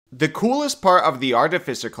The coolest part of the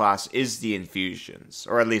Artificer class is the infusions,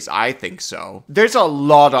 or at least I think so. There's a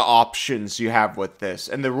lot of options you have with this,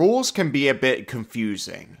 and the rules can be a bit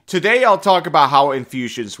confusing. Today I'll talk about how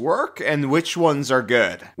infusions work and which ones are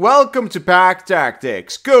good. Welcome to Pack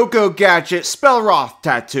Tactics, Go Gadget Spellroth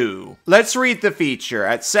Tattoo. Let's read the feature.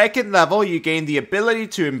 At 2nd level, you gain the ability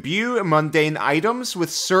to imbue mundane items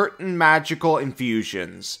with certain magical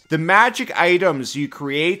infusions. The magic items you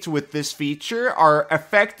create with this feature are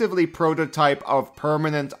effectively prototype of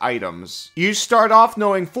permanent items. You start off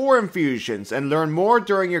knowing 4 infusions and learn more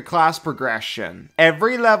during your class progression.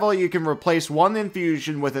 Every level you can replace one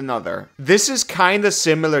infusion with another. This is kinda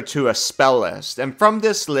similar to a spell list, and from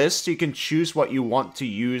this list you can choose what you want to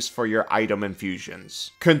use for your item infusions.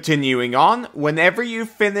 Continuing on, whenever you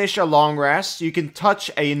finish a long rest, you can touch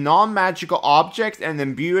a non-magical object and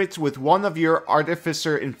imbue it with one of your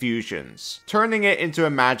Artificer infusions, turning it into a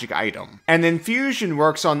magic item. An infusion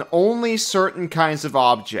works on only certain kinds of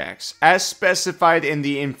objects, as specified in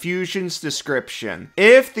the infusion's description.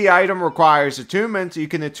 If the item requires attunement, you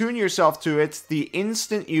can attune yourself to it the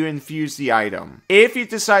instant you infuse the item. If you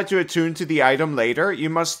decide to attune to the item later, you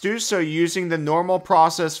must do so using the normal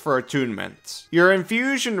process for attunement. Your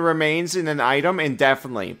infusion remains in an item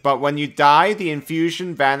indefinitely, but when you die, the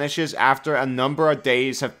infusion vanishes after a number of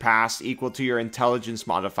days have passed equal to your intelligence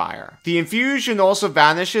modifier. The infusion also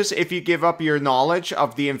vanishes if you give up your knowledge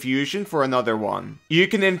of the infusion for another one. You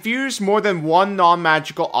can infuse more than one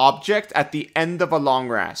non-magical object at the end of a long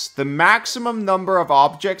rest. The maximum number of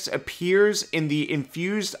objects appears in the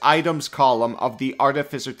infused items column of the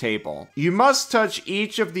Artificer table. You must touch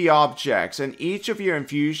each of the objects, and each of your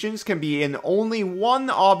infusions can be in only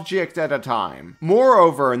one object at a time.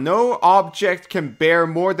 Moreover, no object can bear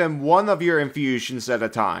more than one of your infusions at a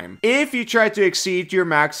time. If you try to exceed your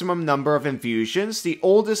maximum number of infusions, the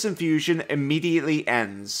oldest infusion immediately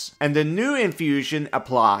ends, and the new infusion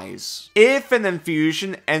applies. If an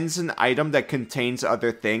infusion ends an item that contains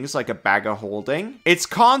other things like a bag of holding, its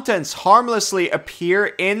contents harmlessly appear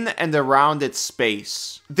in and around its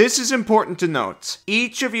space. This is important to note.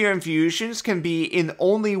 Each of your infusions can be in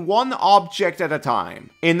only one object at a time.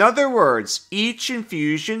 In other words, each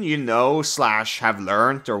infusion you know / have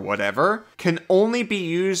learned or whatever can only be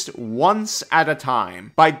used once at a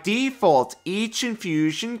time. By default, each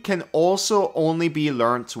infusion can also only be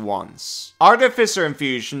learnt once. Artificer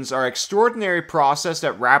infusions are extraordinary process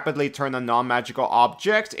that rapidly turn a non-magical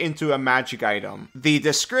object into a magic item. The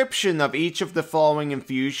description of each of the following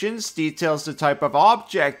infusions details the type of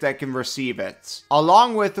object that can receive it,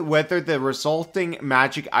 along with whether the resulting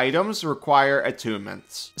magic items require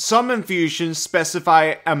attunement. Some infusions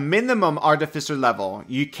specify a minimum Artificer level.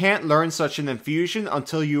 You can't learn such an infusion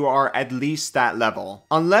until you are at least that level.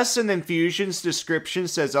 Unless an infusion's description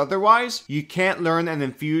says otherwise, you can't learn an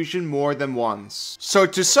infusion more than once. So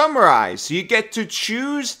to summarize, you get to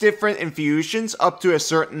choose different infusions up to a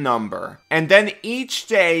certain number, and then each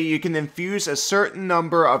day you can infuse a certain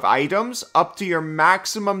number of items up to your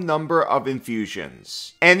maximum number of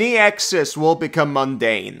infusions. Any excess will become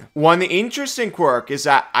mundane. One interesting quirk is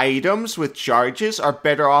that items with charges are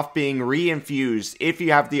better off being re-infused if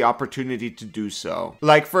you have the opportunity to do so.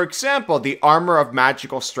 Like for example, the Armor of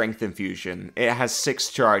Magical Strength infusion. It has 6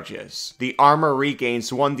 charges. The armor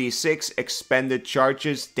regains 1d6 expended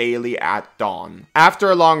charges daily at dawn.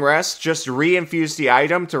 After a long rest, just re-infuse the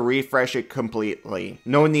item to refresh it completely.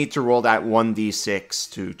 No need to roll that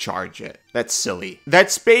 1d6 to charge it. That's silly.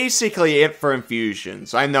 That's basically it for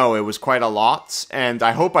infusions. I know it was quite a lot, and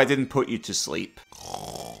I hope I didn't put you to sleep.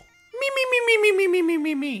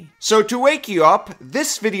 Me. So to wake you up,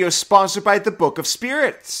 this video is sponsored by the Book of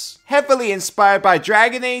Spirits. Heavily inspired by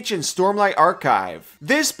Dragon Age and Stormlight Archive.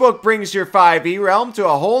 This book brings your 5e realm to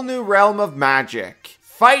a whole new realm of magic.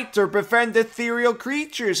 Fight or befriend ethereal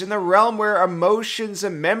creatures in a realm where emotions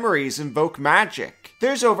and memories invoke magic.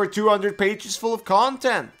 There's over 200 pages full of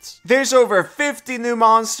content. There's over 50 new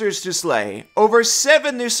monsters to slay, over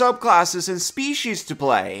 7 new subclasses and species to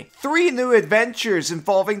play, 3 new adventures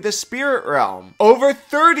involving the spirit realm, over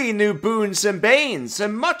 30 new boons and banes,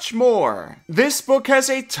 and much more. This book has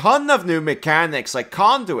a ton of new mechanics like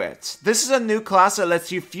Conduit. This is a new class that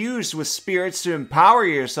lets you fuse with spirits to empower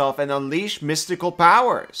yourself and unleash mystical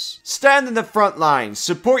powers. Stand in the front lines,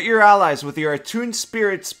 support your allies with your attuned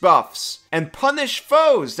spirits buffs. and punish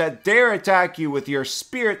foes that dare attack you with your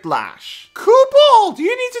Spirit Lash. Kobold,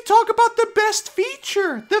 you need to talk about the best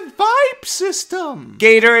feature, the vibe system.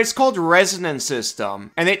 Gator, it's called Resonance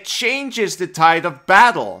System, and it changes the tide of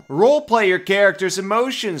battle. Roleplay your character's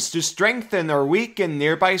emotions to strengthen or weaken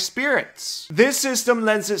nearby spirits. This system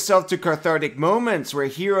lends itself to cathartic moments where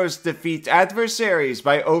heroes defeat adversaries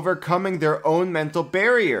by overcoming their own mental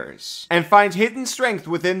barriers, and find hidden strength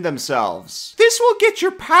within themselves. This will get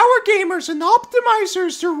your power gamers and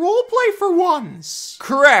optimizers to roleplay for once.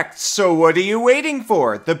 Correct, so what are you waiting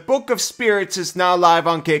for? The Book of Spirits is now live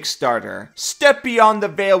on Kickstarter. Step beyond the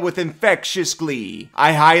veil with infectious glee.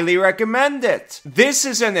 I highly recommend it. This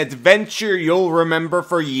is an adventure you'll remember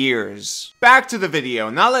for years. Back to the video,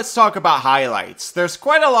 now let's talk about highlights. There's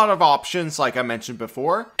quite a lot of options like I mentioned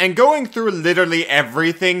before, and going through literally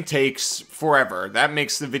everything takes forever. That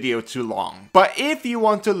makes the video too long. But if you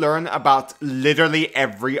want to learn about literally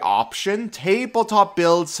every option, Tabletop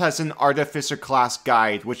Builds has an Artificer class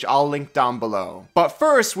guide, which I'll link down below. But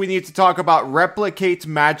first, we need to talk about Replicate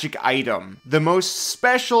Magic Item, the most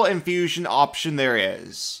special infusion option there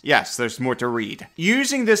is. Yes, there's more to read.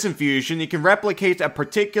 Using this infusion, you can replicate a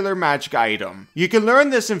particular magic item. You can learn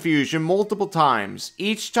this infusion multiple times.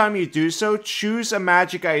 Each time you do so, choose a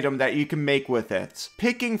magic item that you can make with it,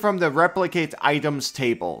 picking from the Replicate Items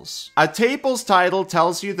tables. A table's title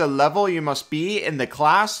tells you the level you must be in the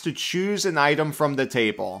class to choose an item from the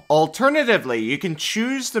table. Alternatively, you can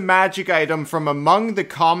choose the magic item from among the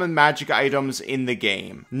common magic items in the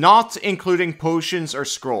game, not including potions or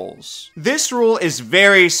scrolls. This rule is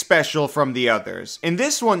very special from the others. In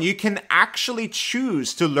this one, you can actually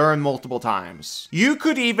choose to learn multiple times. You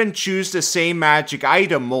could even choose the same magic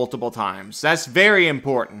item multiple times. That's very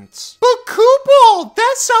important. But Kobold,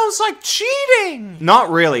 that sounds like cheating! Not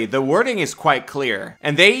really, the wording is quite clear,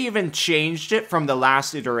 and they even changed it from the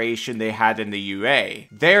last iteration they had in the UA.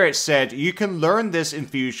 There it said, you can learn this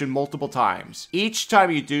infusion multiple times. Each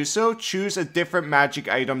time you do so, choose a different magic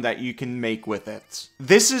item that you can make with it.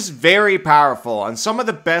 This is very powerful, and some of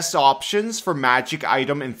the best options for magic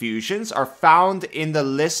item infusions are found in the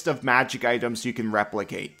list of magic items you can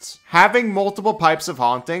replicate. Having multiple Pipes of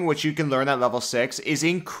Haunting, which you can learn at level 6, is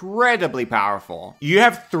incredibly powerful. You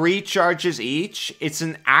have 3 charges each. It's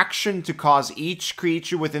an action to cause each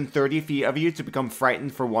creature within 30 feet of you to become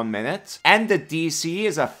frightened for 1 minute, and the DC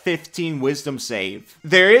is a 15 wisdom save.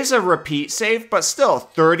 There is a repeat save, but still,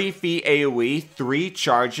 30 feet AoE, 3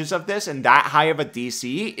 charges of this, and that high of a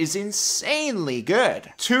DC is insanely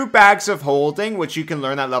good. 2 Bags of Holding, which you can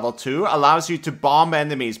learn at level 2, allows you to bomb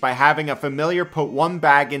enemies by having a familiar put 1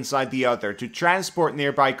 bag inside the other to transport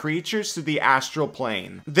nearby creatures to the astral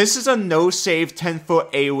plane. This is a no-save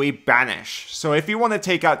 10-foot AoE banish, so if you want to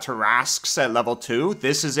take out Tarrasques at level 2,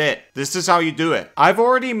 this is it. This is how you do it. I've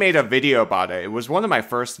already made a video about it. It was one of my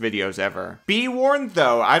first videos ever. Be warned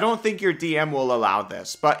though, I don't think your DM will allow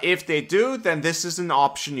this, but if they do, then this is an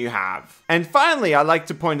option you have. And finally, I'd like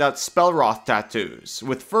to point out Spell Wrath tattoos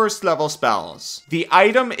with first level spells. The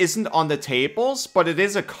item isn't on the tables, but it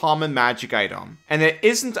is a common magic item, and it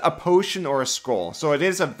isn't a potion or a scroll, so it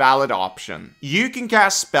is a valid option. You can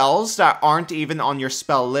cast spells that aren't even on your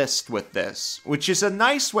spell list with this, which is a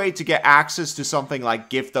nice way to get access to something like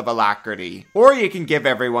Gift of Alacrity. Or you can give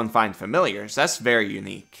everyone Find Familiars, that's very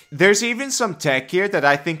unique. There's even some tech here that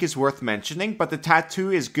I think is worth mentioning, but the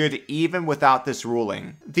tattoo is good even without this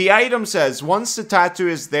ruling. The item says, once the tattoo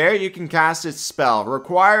is there, you can cast its spell,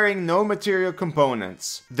 requiring no material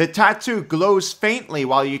components. The tattoo glows faintly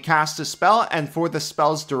while you cast the spell and for the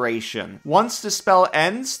spell's duration. Once the spell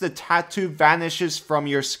ends, the tattoo vanishes from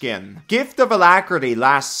your skin. Gift of Alacrity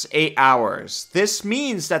lasts 8 hours. This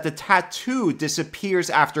means that the tattoo disappears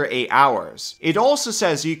after 8 hours. It also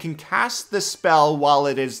says you can cast the spell while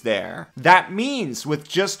it is there. That means with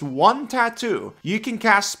just 1 tattoo, you can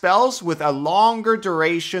cast spells with a longer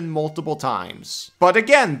duration multiple times. But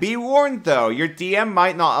again, be warned though, your DM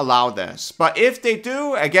might not allow this. But if they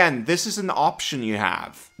do, again, this is an option you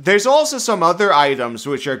have. There's also some other items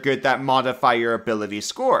which are good that modify your ability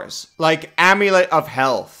scores, like Amulet of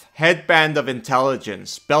Health, Headband of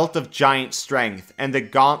Intelligence, Belt of Giant Strength, and the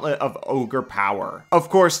Gauntlet of Ogre Power. Of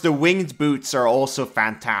course, the Winged Boots are also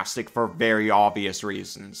fantastic for very obvious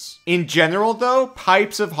reasons. In general though,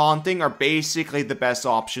 Pipes of Haunting are basically the best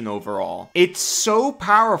option overall. It's so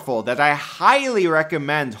powerful that I highly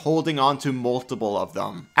recommend holding on to multiple of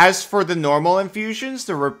them. As for the normal infusions,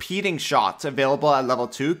 the repeating shots available at level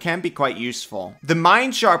 2 can be quite useful. The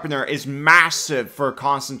Mind Sharpener is massive for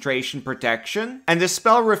concentration protection, and the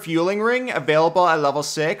spell Refueling Ring, available at level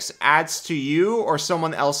 6, adds to you or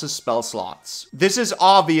someone else's spell slots. This is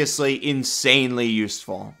obviously insanely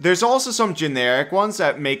useful. There's also some generic ones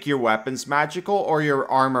that make your weapons magical or your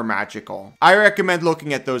armor magical. I recommend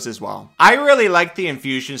looking at those as well. I really like the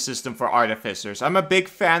infusion system for Artificers. I'm a big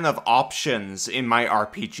fan of options in my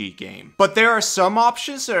RPG game. But there are some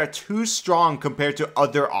options that are too strong compared to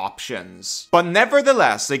other options. But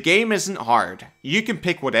nevertheless, the game isn't hard. You can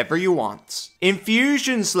pick whatever you want.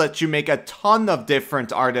 Infusions let you make a ton of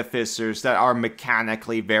different Artificers that are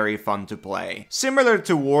mechanically very fun to play, similar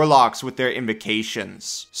to Warlocks with their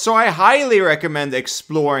invocations. So I highly recommend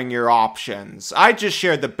exploring your options. I just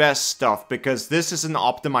share the best stuff because this is an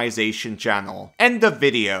optimization channel. End of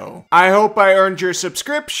video. I hope I earned your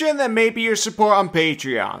subscription and maybe your support on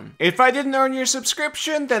Patreon. If I didn't earn your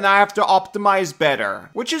subscription, then I have to optimize better,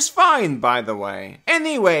 which is fine, by the way.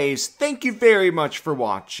 Anyways, thank you very much for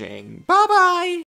watching. Bye bye!